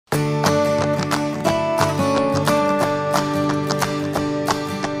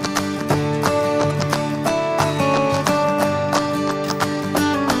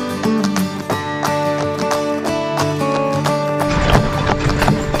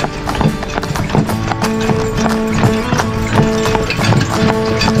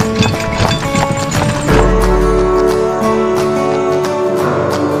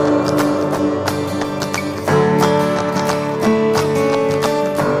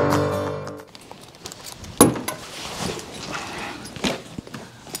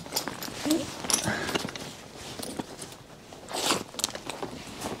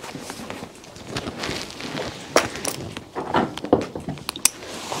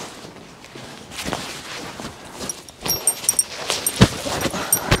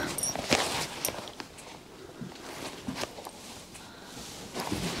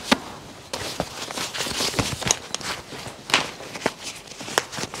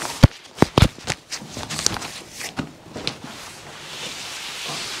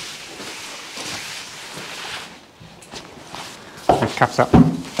Cups up.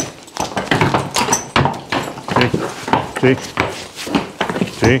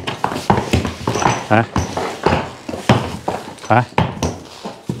 See? Huh? Huh?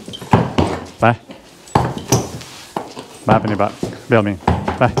 Bye. Bye, Benny Butt. Bill me.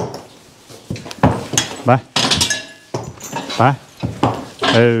 Bye. Bye. Bye.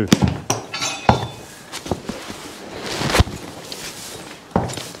 Oh.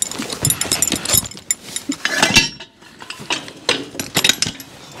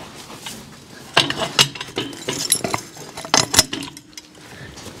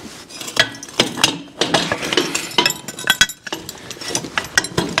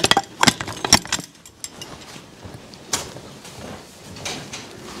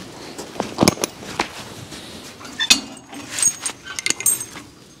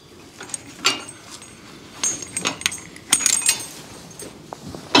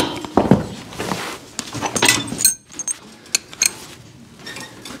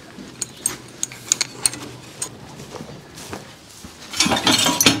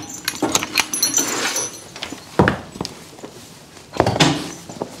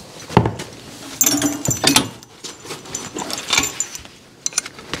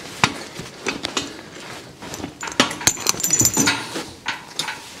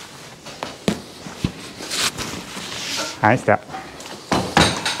 High step.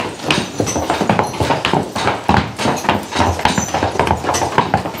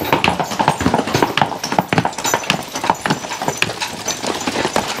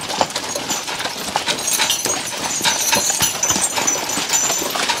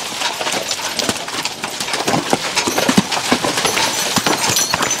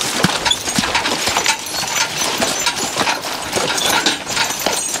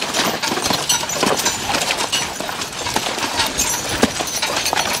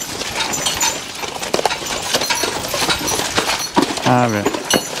 A ver.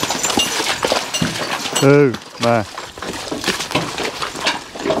 Va.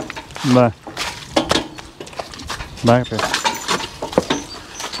 Va. Va, pe.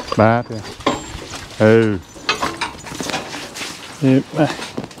 Va, pe. Va.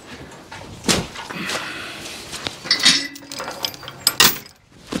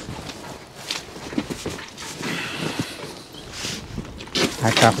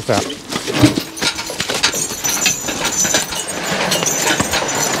 I cap it up.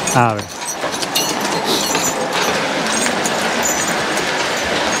 A ver.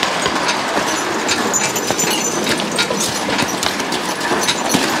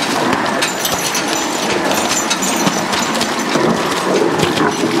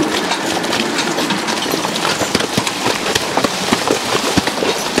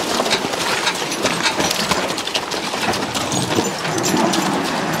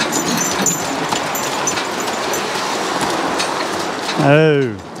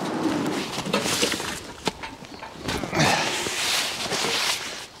 Oh.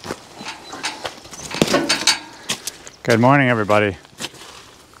 Good morning, everybody.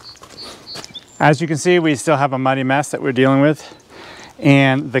 As you can see, we still have a muddy mess that we're dealing with,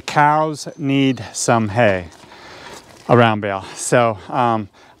 and the cows need some hay, a round bale. So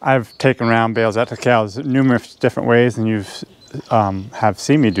I've taken round bales out to cows numerous different ways, and you've have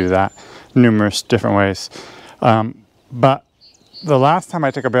seen me do that numerous different ways. But the last time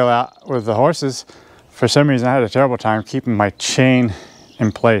I took a bale out with the horses, for some reason I had a terrible time keeping my chain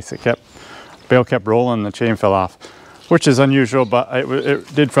in place. Bale kept rolling, the chain fell off, which is unusual, but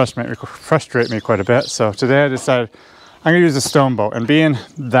it did frustrate me quite a bit. So today I decided I'm gonna use a stone boat, and being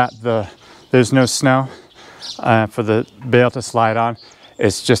that there's no snow for the bale to slide on,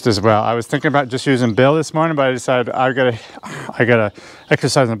 it's just as well. I was thinking about just using bale this morning, but I decided I gotta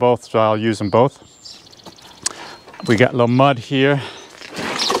exercise them both, so I'll use them both. We got a little mud here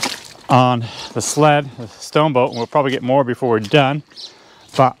on the sled, the stone boat, and we'll probably get more before we're done.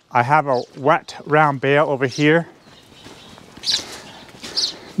 But I have a wet round bale over here.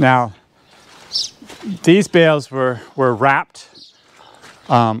 Now, these bales were wrapped.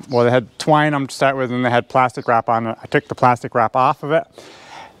 Well, they had twine on them to start with, and they had plastic wrap on it. I took the plastic wrap off of it.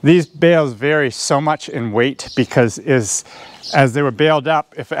 These bales vary so much in weight because as they were baled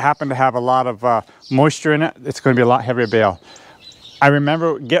up, if it happened to have a lot of moisture in it, it's going to be a lot heavier bale. I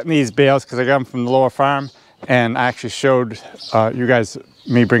remember getting these bales because I got them from the lower farm, and I actually showed you guys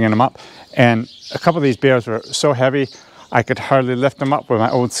me bringing them up. And a couple of these bales were so heavy, I could hardly lift them up with my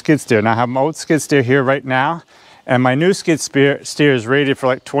old skid steer. Now I have my old skid steer here right now, and my new skid steer is rated for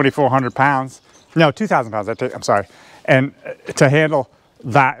like 2,400 pounds. No, 2,000 pounds, I'm sorry. And to handle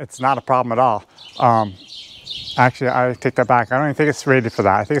that, it's not a problem at all. Actually, I take that back. I don't even think it's rated for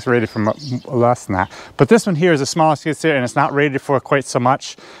that. I think it's rated for less than that. But this one here is the smallest skid steer, and it's not rated for quite so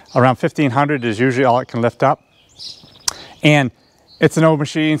much. Around 1,500 is usually all it can lift up. And it's an old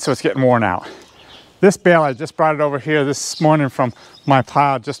machine, so it's getting worn out. This bale, I just brought it over here this morning from my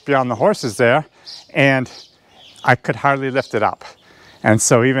pile just beyond the horses there, and I could hardly lift it up. And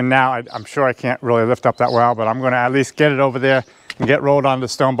so even now, I'm sure I can't really lift up that well, but I'm going to at least get it over there and get rolled onto the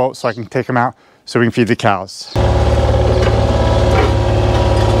stone boat so I can take them out so we can feed the cows.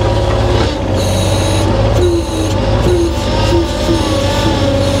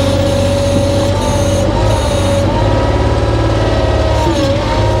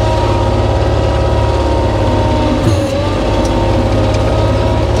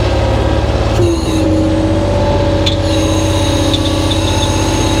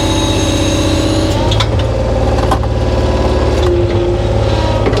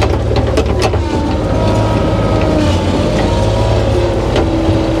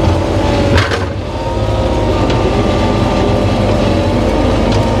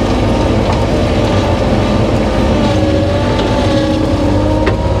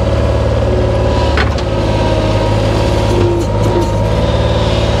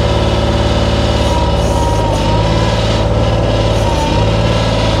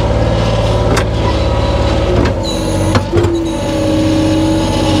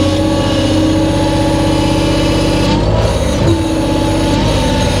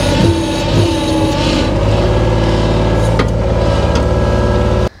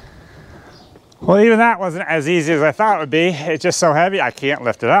 Well, even that wasn't as easy as I thought it would be. It's just so heavy, I can't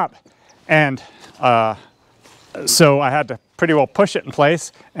lift it up. And so I had to pretty well push it in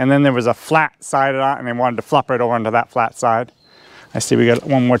place. And then there was a flat side on it, and I wanted to flop right over into that flat side. I see we got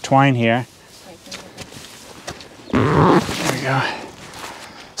one more twine here. There we go.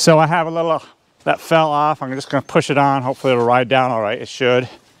 So I have a little, that fell off. I'm just gonna push it on. Hopefully it'll ride down all right. It should.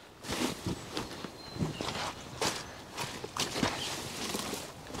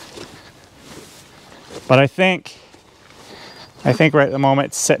 But I think right at the moment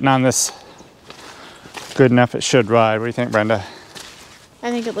it's sitting on this good enough. It should ride. What do you think, Brenda?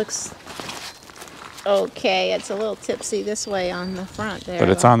 I think it looks okay. It's a little tipsy this way on the front there. But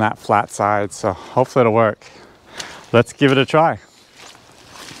it's on that flat side, so hopefully it'll work. Let's give it a try.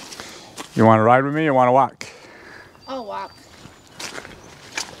 You want to ride with me or want to walk? I'll walk.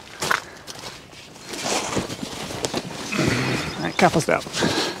 All right, couple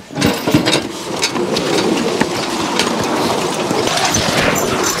steps.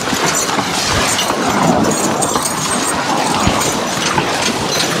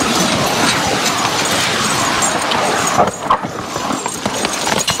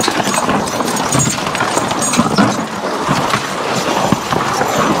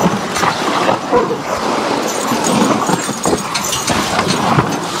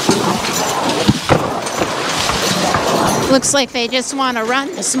 Looks like they just want to run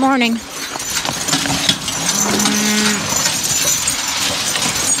this morning.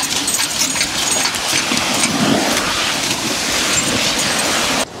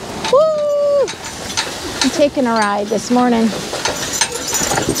 Woo! I'm taking a ride this morning.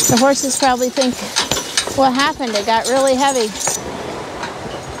 The horses probably think, what happened? It got really heavy.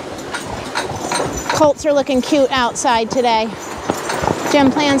 Colts are looking cute outside today. Jim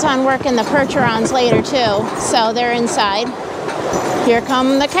plans on working the Percherons later too, so they're inside. Here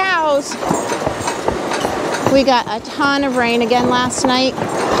come the cows. We got a ton of rain again last night,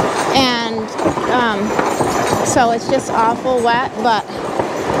 and so it's just awful wet, but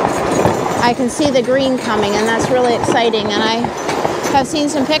I can see the green coming, and that's really exciting. And I have seen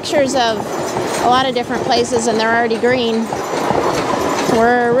some pictures of a lot of different places, and they're already green.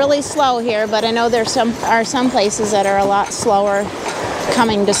 We're really slow here, but I know there are some places that are a lot slower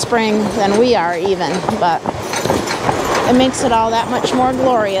coming to spring than we are even, but it makes it all that much more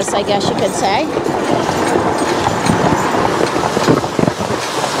glorious, I guess you could say.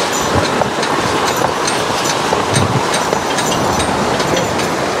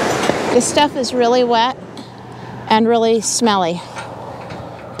 This stuff is really wet and really smelly,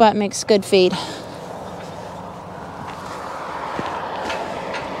 but makes good feed.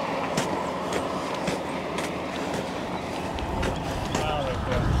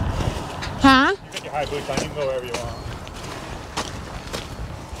 Huh? You got your high boots on, you can go wherever you want.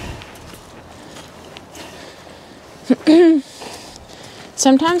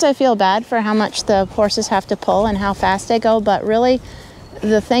 Sometimes I feel bad for how much the horses have to pull and how fast they go, but really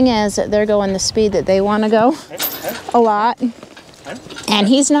the thing is that they're going the speed that they want to go a lot. And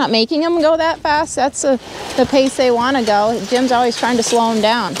he's not making them go that fast. That's the pace they want to go. Jim's always trying to slow them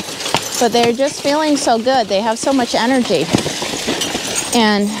down. But they're just feeling so good. They have so much energy.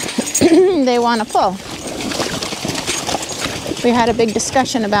 And they want to pull. We had a big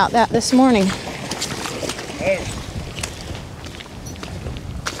discussion about that this morning.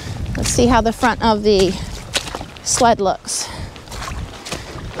 Let's see how the front of the sled looks.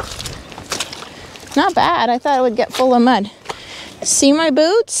 Not bad. I thought it would get full of mud. See my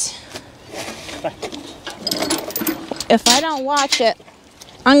boots? If I don't watch it,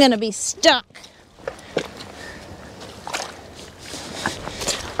 I'm gonna be stuck.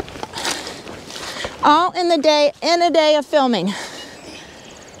 All in a day of filming.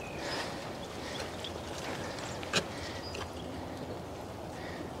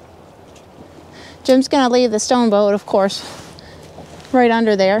 Jim's gonna leave the stone boat, of course, right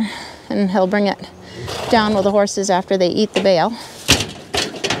under there, and he'll bring it down with the horses after they eat the bale.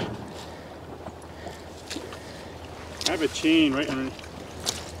 I have a chain right underneath.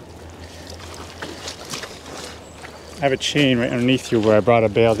 I have a chain right underneath you where I brought a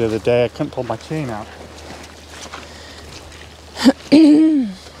bale the other day. I couldn't pull my chain out. It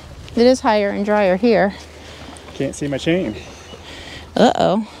is higher and drier here. Can't see my chain.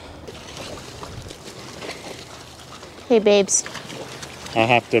 Uh-oh. Hey, babes. I'll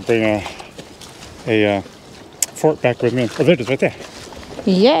have to bring a fork back with me. Oh, there it is right there.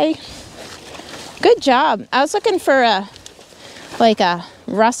 Yay. Good job. I was looking for a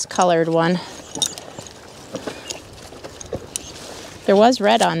rust-colored one. There was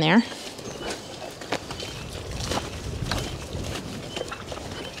red on there.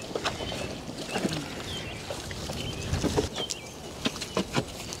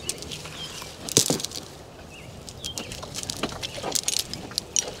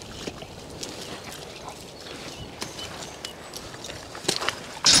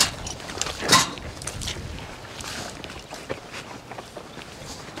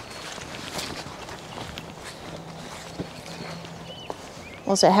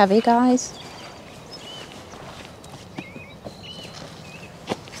 Was it heavy, guys?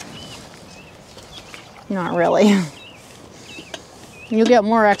 Not really. You'll get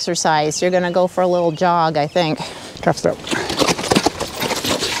more exercise. You're gonna go for a little jog, I think. Tough step.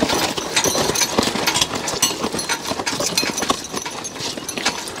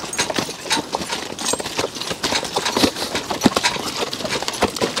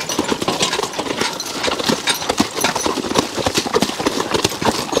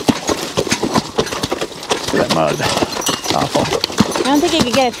 That mud. It's awful. I don't think you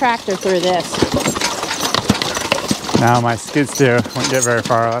could get a tractor through this. Now my skid steer won't get very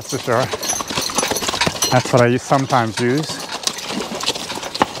far, that's for sure. That's what I sometimes use.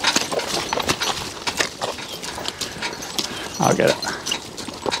 I'll get it.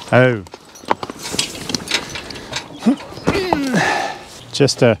 Oh.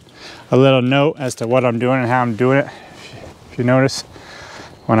 Just a little note as to what I'm doing and how I'm doing it. If you notice,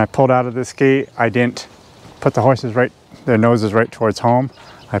 when I pulled out of this gate, I didn't put the horses their noses right towards home.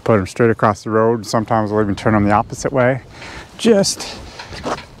 I put them straight across the road. Sometimes I'll even turn them the opposite way.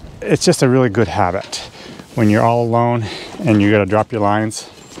 It's just a really good habit. When you're all alone and you gotta drop your lines,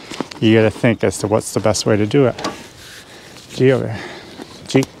 you gotta think as to what's the best way to do it. G over there.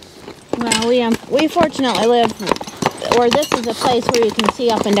 G. Well, we fortunately live where this is a place where you can see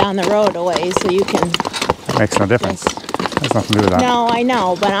up and down the road a ways, so you can... That makes no difference. Has nothing to do with that. No, I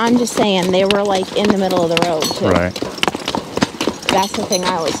know, but I'm just saying they were like in the middle of the road too. Right. That's the thing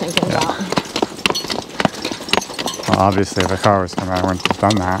I was thinking about. Well, obviously, if a car was coming, I wouldn't have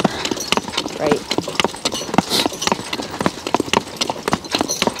done that. Right.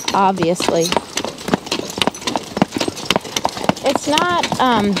 Obviously. It's not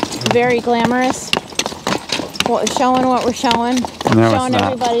very glamorous showing what we're showing. No, showing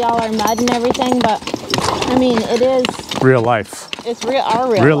everybody all our mud and everything, but I mean, it is real life. It's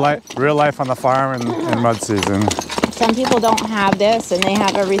real life. Real life on the farm in mud season. Some people don't have this and they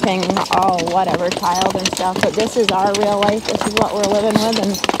have everything all whatever, tiled and stuff, but this is our real life. This is what we're living with,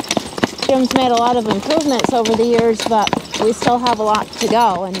 and Jim's made a lot of improvements over the years, but we still have a lot to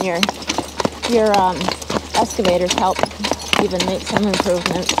go, and your excavators help even make some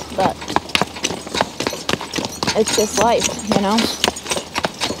improvements, but it's just life, you know?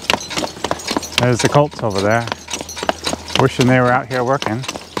 There's the colts over there. Wishing they were out here working.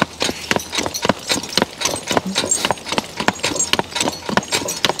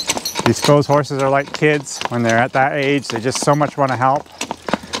 These Those horses are like kids. When they're at that age, they just so much want to help.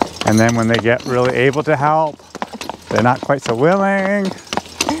 And then when they get really able to help, they're not quite so willing.